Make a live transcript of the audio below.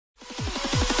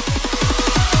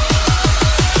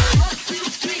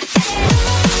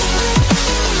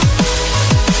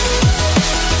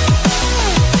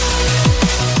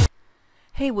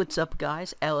Hey, what's up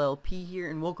guys? LLP here,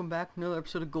 and welcome back to another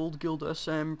episode of GoldGuild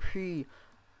SMP.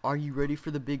 Are you ready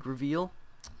for the big reveal?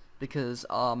 Because,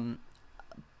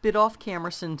 bit off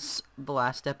camera since the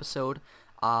last episode.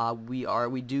 We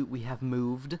have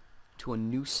moved to a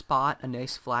new spot, a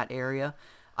nice flat area.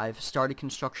 I've started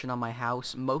construction on my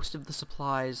house. Most of the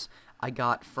supplies I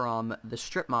got from the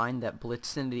strip mine that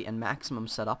Blitzcinity and Maximum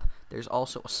set up. There's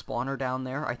also a spawner down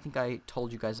there. I think I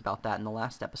told you guys about that in the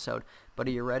last episode. But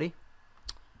are you ready?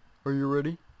 Are you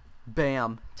ready?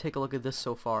 Bam! Take a look at this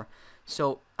so far.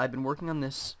 So, I've been working on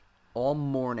this all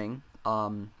morning.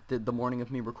 The morning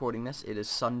of me recording this. It is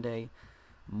Sunday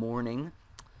morning.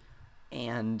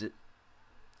 And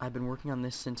I've been working on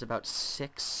this since about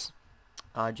 6.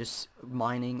 Just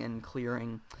mining and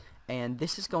clearing. And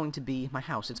this is going to be my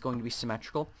house. It's going to be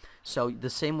symmetrical. So, the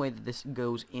same way that this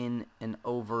goes in and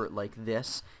over like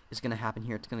this is going to happen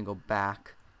here. It's going to go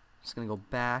back. It's going to go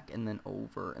back and then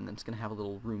over, and then it's going to have a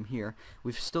little room here.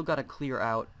 We've still got to clear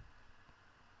out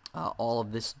all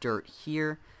of this dirt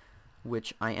here,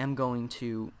 which I am going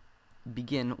to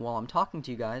begin while I'm talking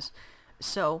to you guys.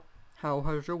 So, how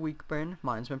has your week been?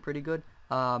 Mine's been pretty good.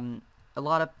 A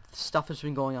lot of stuff has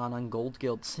been going on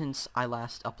GoldGuild since I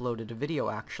last uploaded a video,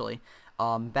 actually.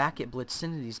 Back at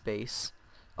Blitzcinity's base.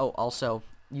 Oh, also,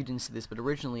 you didn't see this, but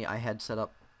originally I had set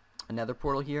up a nether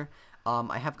portal here.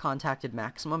 I have contacted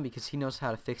Maximum because he knows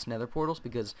how to fix nether portals,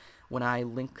 because when I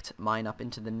linked mine up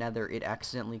into the nether, it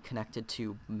accidentally connected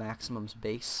to Maximum's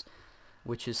base,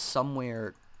 which is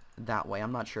somewhere that way.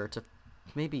 I'm not sure. It's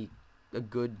maybe a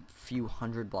good few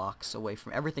hundred blocks away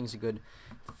from... Everything's a good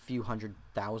few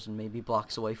 100,000 maybe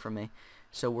blocks away from me.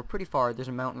 So we're pretty far. There's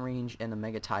a mountain range and a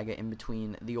mega taiga in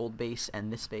between the old base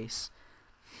and this base,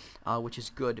 which is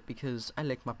good because I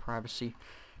like my privacy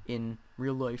in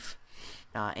real life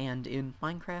and in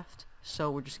Minecraft. So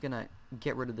we're just gonna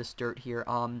get rid of this dirt here.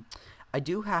 I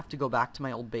do have to go back to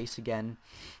my old base again.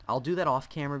 I'll do that off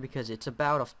camera because it's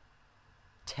about a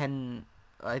 10,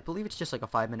 I believe it's just like a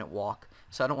 5-minute walk,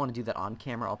 so I don't want to do that on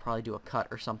camera. I'll probably do a cut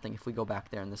or something if we go back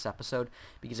there in this episode,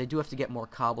 because I do have to get more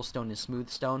cobblestone and smooth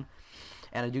stone,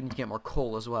 and I do need to get more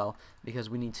coal as well, because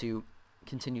we need to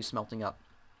continue smelting up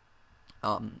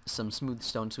some smooth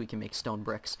stone so we can make stone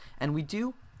bricks. And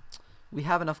we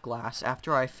have enough glass.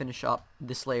 After I finish up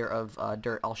this layer of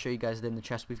dirt, I'll show you guys in the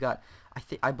chest. We've got,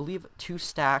 I believe, 2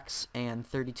 stacks and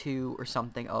 32 or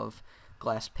something of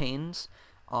glass panes.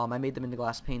 I made them into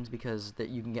glass panes because that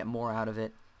you can get more out of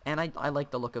it, and I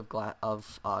like the look of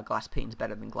glass panes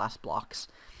better than glass blocks.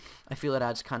 I feel it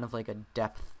adds kind of like a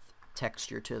depth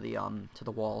texture to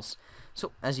the walls.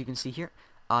 So as you can see here,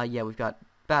 yeah, we've got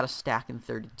about a stack and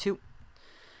 32.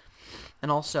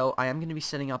 And also, I am going to be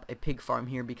setting up a pig farm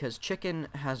here because chicken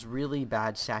has really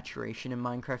bad saturation in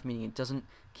Minecraft, meaning it doesn't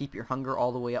keep your hunger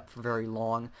all the way up for very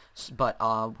long, but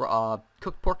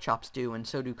cooked pork chops do, and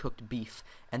so do cooked beef,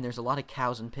 and there's a lot of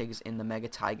cows and pigs in the mega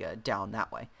taiga down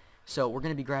that way. So we're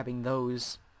going to be grabbing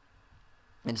those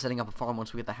and setting up a farm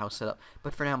once we get the house set up.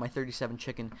 But for now, my 37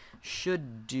 chicken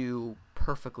should do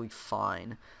perfectly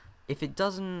fine. If it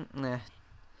doesn't,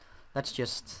 that's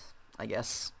just, I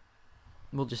guess...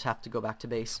 We'll just have to go back to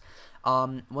base.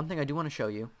 One thing I do want to show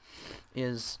you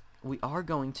is we are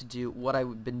going to do what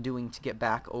I've been doing to get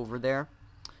back over there.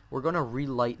 We're going to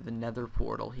relight the nether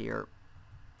portal here.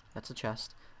 That's a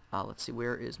chest. Let's see,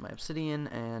 where is my obsidian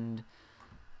and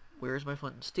where is my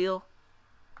flint and steel?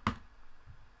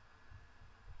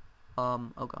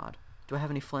 Oh god. Do I have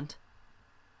any flint?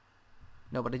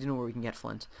 No, but I do know where we can get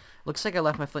flint. Looks like I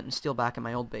left my flint and steel back at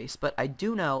my old base, but I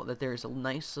do know that there's a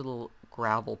nice little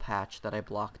gravel patch that I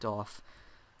blocked off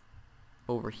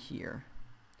over here.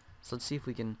 So let's see if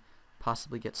we can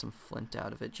possibly get some flint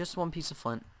out of it. Just 1 piece of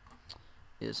flint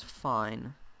is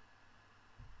fine.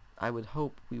 I would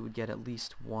hope we would get at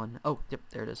least 1. Oh, yep,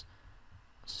 there it is.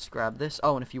 Let's just grab this.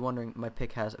 Oh, and if you're wondering, my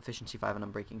pick has efficiency 5 and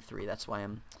I'm breaking 3. That's why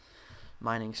I'm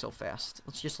mining so fast.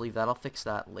 Let's just leave that. I'll fix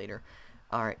that later.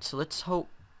 Alright, so let's hope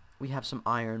we have some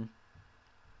iron.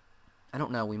 I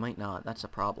don't know, we might not. That's a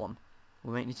problem.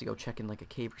 We might need to go check in like a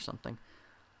cave or something.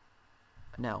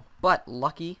 No. But,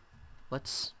 lucky for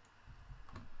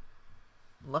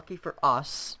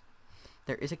us,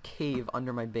 there is a cave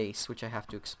under my base, which I have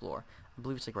to explore. I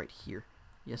believe it's like right here.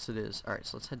 Yes, it is. Alright,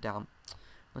 so let's head down.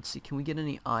 Let's see, can we get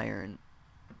any iron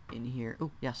in here?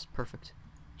 Oh, yes, perfect.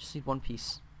 Just need 1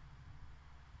 piece.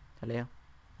 Hello?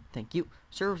 Thank you.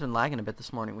 Server's been lagging a bit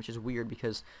this morning, which is weird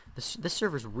because this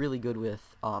server's really good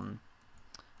with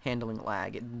handling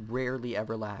lag. It rarely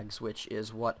ever lags, which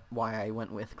is why I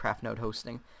went with craft node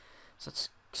hosting. So let's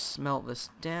smelt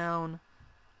this down.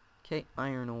 Okay,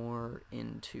 iron ore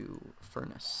into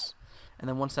furnace. And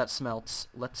then once that smelts,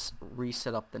 let's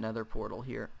reset up the nether portal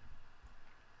here.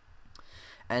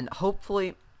 And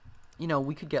hopefully, you know,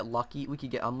 we could get lucky, we could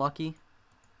get unlucky,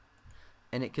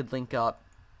 and it could link up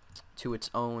to its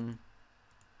own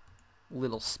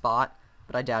little spot,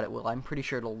 but I doubt it will. I'm pretty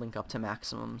sure it'll link up to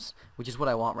maximums, which is what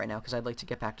I want right now, because I'd like to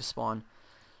get back to spawn,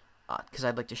 because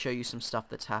I'd like to show you some stuff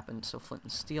that's happened. So flint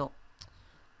and steel,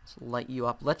 let's light you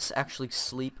up. Let's actually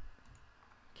sleep.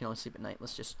 Can only sleep at night.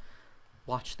 Let's just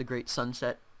watch the great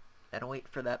sunset and wait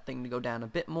for that thing to go down a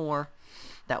bit more.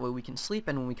 That way we can sleep,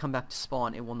 and when we come back to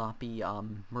spawn, it will not be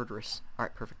murderous.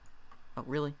 Alright, perfect. Oh,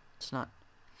 really? It's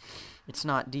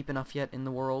not deep enough yet in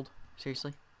the world?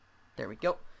 Seriously? There we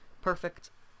go.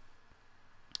 Perfect.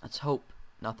 Let's hope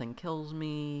nothing kills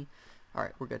me.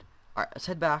 Alright, we're good. Alright, let's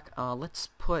head back. Let's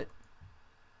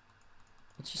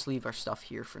just leave our stuff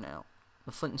here for now.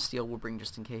 The flint and steel we'll bring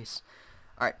just in case.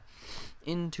 Alright,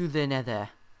 into the nether.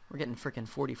 We're getting freaking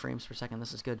 40 frames per second.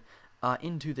 This is good.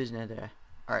 Into the nether.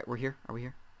 Alright, we're here. Are we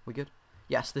here? We good?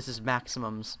 Yes, this is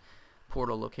Maximum's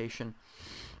portal location.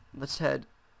 Let's head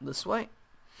this way.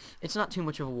 It's not too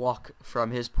much of a walk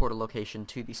from his portal location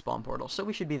to the spawn portal, so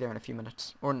we should be there in a few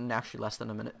minutes. Or actually less than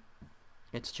a minute.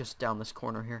 It's just down this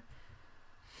corner here.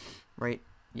 Right?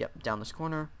 Yep, down this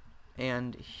corner.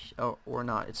 And, oh, or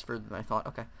not. It's further than I thought.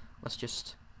 Okay, let's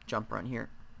just jump right here.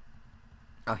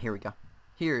 Oh, here we go.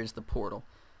 Here is the portal.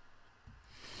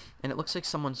 And it looks like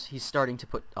he's starting to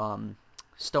put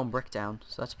stone brick down,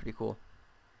 so that's pretty cool.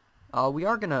 We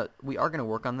are gonna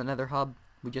work on the nether hub.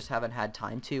 We just haven't had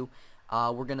time to.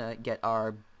 We're gonna get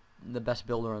the best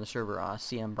builder on the server,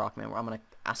 CM Brockman, where I'm gonna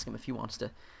ask him if he wants to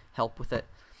help with it.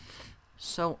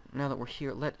 So now that we're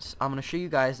here, I'm gonna show you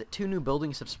guys that 2 new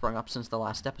buildings have sprung up since the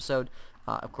last episode.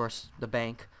 Of course, the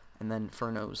bank and then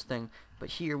Furno's thing. But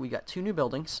here we got 2 new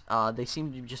buildings. They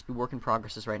seem to just be work in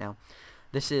progresses right now.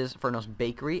 This is Furno's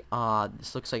bakery.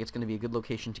 This looks like it's going to be a good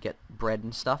location to get bread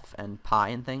and stuff and pie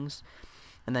and things.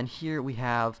 And then here we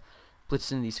have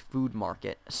Blitzendy's food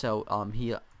market. So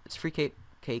it's free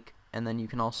cake, and then you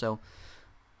can also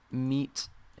meat.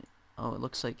 Oh, it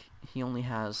looks like he only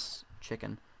has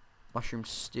chicken, mushroom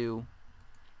stew,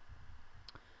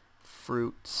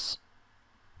 fruits.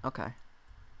 Okay,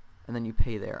 and then you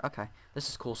pay there. Okay, this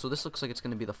is cool. So this looks like it's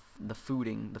going to be the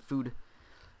food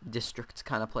district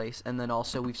kind of place. And then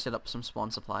also we've set up some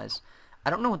spawn supplies. I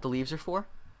don't know what the leaves are for,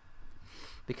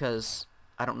 because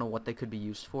I don't know what they could be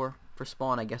used for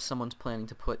spawn. I guess someone's planning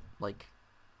to put like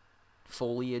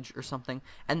foliage or something.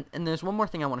 And there's one more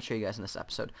thing I want to show you guys in this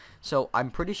episode. So I'm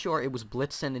pretty sure it was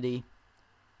Blitzendy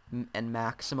and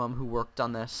Maximum who worked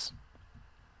on this.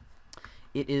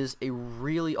 It is a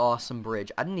really awesome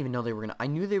bridge. I didn't even know I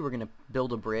knew they were gonna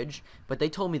build a bridge, but they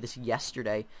told me this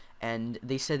yesterday, and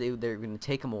they said they were gonna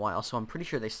take them a while. So I'm pretty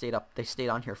sure they stayed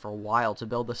on here for a while to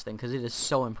build this thing, because it is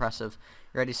so impressive.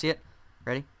 You ready to see it?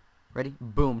 Ready? Ready?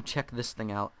 Boom! Check this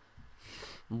thing out.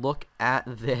 Look at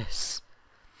this.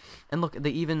 And look,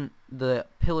 the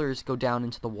pillars go down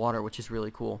into the water, which is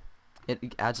really cool.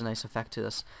 It adds a nice effect to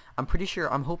this. I'm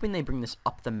hoping they bring this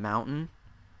up the mountain,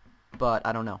 but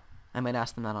I don't know. I might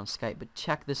ask them that on Skype, but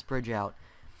check this bridge out.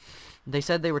 They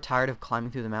said they were tired of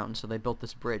climbing through the mountain, so they built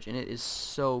this bridge, and it is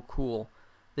so cool.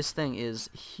 This thing is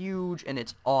huge, and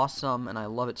it's awesome, and I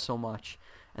love it so much.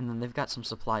 And then they've got some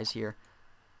supplies here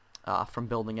from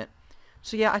building it.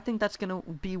 So yeah, I think that's going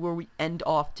to be where we end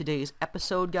off today's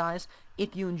episode, guys.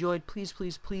 If you enjoyed, please,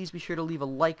 please, please be sure to leave a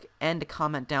like and a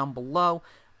comment down below.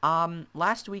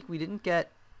 Last week we didn't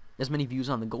get as many views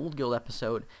on the Gold Guild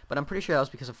episode, but I'm pretty sure that was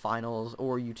because of finals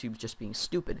or YouTube's just being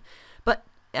stupid. But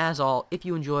if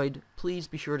you enjoyed, please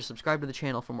be sure to subscribe to the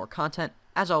channel for more content.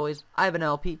 As always, I have an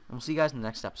LP, and we'll see you guys in the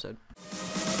next episode.